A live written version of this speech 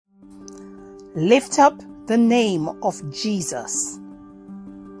Lift up the name of Jesus.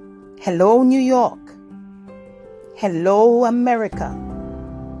 Hello, New York. Hello, America.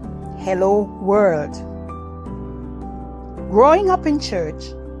 Hello, world. Growing up in church,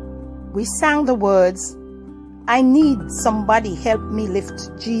 we sang the words, "I need somebody help me lift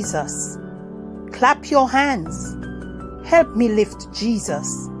Jesus." Clap your hands. Help me lift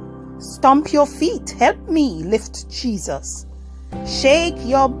Jesus. Stomp your feet. Help me lift Jesus. Shake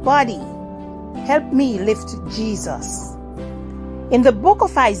your body. Help me lift Jesus. In the book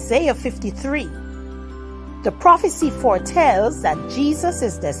of Isaiah 53, the prophecy foretells that Jesus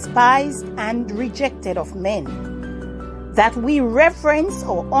is despised and rejected of men, that we reverence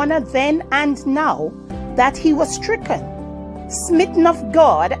or honor then and now that he was stricken, smitten of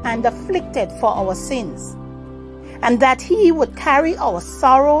God and afflicted for our sins, and that he would carry our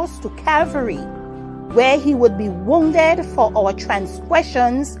sorrows to Calvary, where he would be wounded for our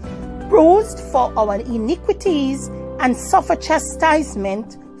transgressions, bruised for our iniquities, and suffer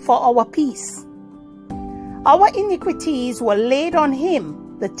chastisement for our peace. Our iniquities were laid on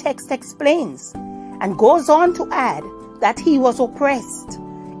him, the text explains, and goes on to add that he was oppressed,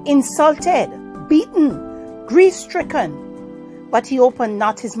 insulted, beaten, grief-stricken, but he opened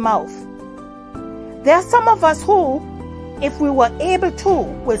not his mouth. There are some of us who, if we were able to,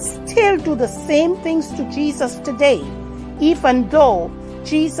 will still do the same things to Jesus today, even though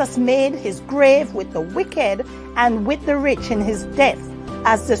Jesus made his grave with the wicked and with the rich in his death,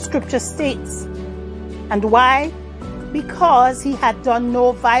 as the scripture states. And why? Because he had done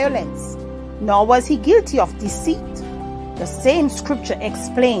no violence, nor was he guilty of deceit. The same scripture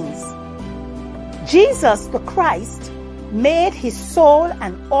explains. Jesus the Christ made his soul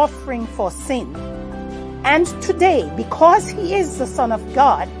an offering for sin. And today, because he is the Son of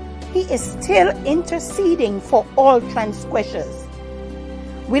God, he is still interceding for all transgressors.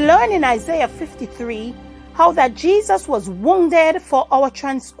 We learn in Isaiah 53 how that Jesus was wounded for our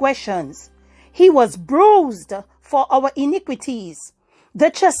transgressions. He was bruised for our iniquities. The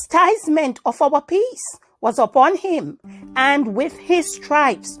chastisement of our peace was upon him, and with his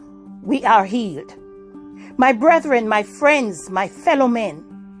stripes we are healed. My brethren, my friends, my fellow men,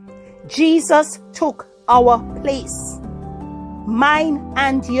 Jesus took our place, mine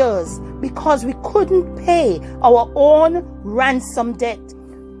and yours, because we couldn't pay our own ransom debt.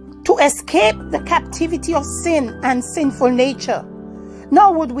 To escape the captivity of sin and sinful nature,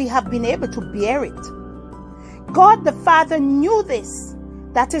 nor would we have been able to bear it. God the Father knew this.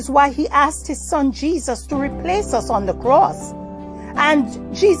 That is why he asked his son Jesus to replace us on the cross. And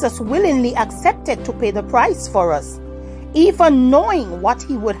Jesus willingly accepted to pay the price for us, even knowing what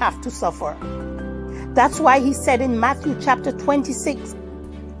he would have to suffer. That's why he said in Matthew chapter 26,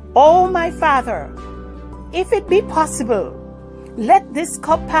 "Oh my Father, if it be possible, let this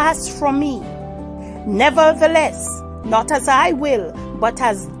cup pass from me. Nevertheless, not as I will, but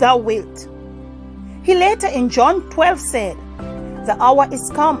as thou wilt." He later in John 12 said, "The hour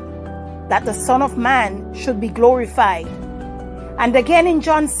is come that the Son of Man should be glorified." And again in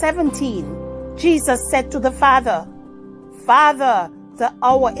John 17, Jesus said to the Father, "Father, the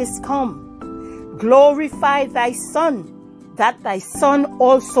hour is come. Glorify thy Son, that thy Son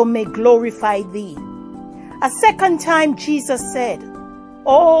also may glorify thee." A second time Jesus said,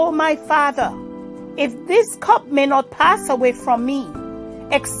 "Oh my Father, if this cup may not pass away from me,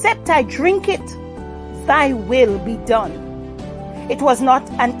 except I drink it, thy will be done." It was not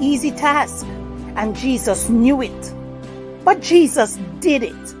an easy task, and Jesus knew it. But Jesus did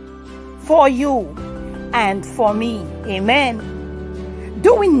it for you and for me. Amen.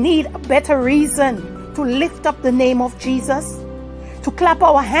 Do we need a better reason to lift up the name of Jesus? To clap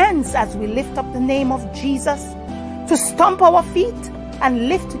our hands as we lift up the name of Jesus? To stomp our feet and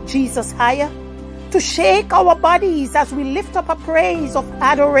lift Jesus higher? To shake our bodies as we lift up a praise of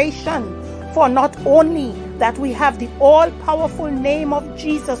adoration, for not only that we have the all-powerful name of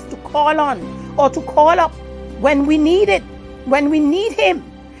Jesus to call on or to call up when we need it, when we need him,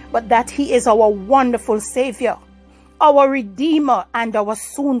 but that he is our wonderful Savior, our Redeemer, and our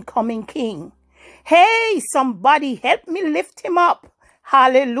soon-coming King. Hey, somebody help me lift him up.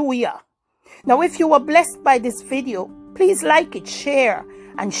 Hallelujah. Now, if you were blessed by this video, please like it, share,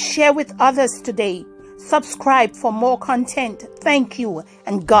 and share with others today. Subscribe for more content. Thank you,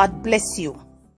 and God bless you.